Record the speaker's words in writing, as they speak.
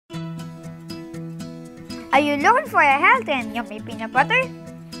Are you looking for a healthy and yummy peanut butter?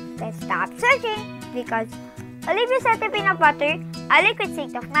 Then stop searching because Olivia's Healthy Peanut Butter, a liquid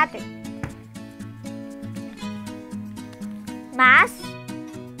state of matter. Mass,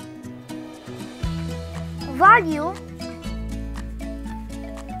 volume,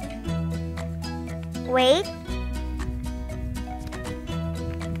 weight,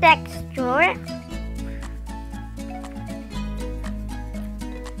 texture,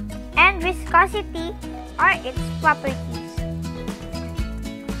 and viscosity are its properties.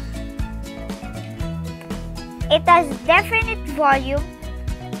 It has definite volume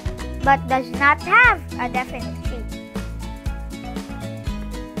but does not have a definite shape.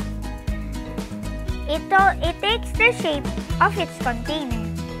 It takes the shape of its container.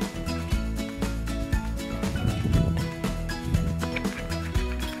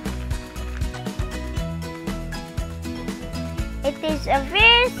 It is a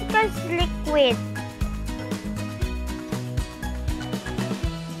viscous liquid.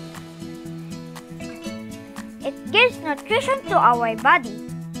 It gives nutrition to our body.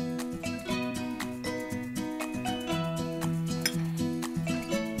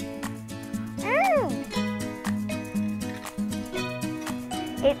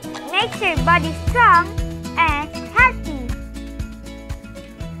 It makes your body strong and healthy.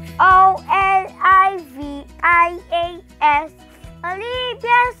 OLIVIAS,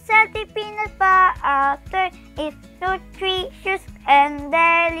 Olivia's Healthy Peanut Butter is nutritious and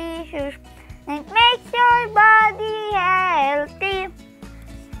delicious. It makes your body healthy.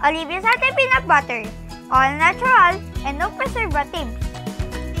 Olivia's Healthy Peanut Butter, all natural and no preservatives.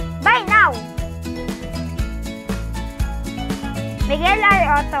 Buy now! Miguel R.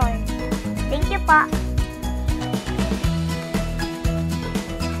 Author. Thank you po.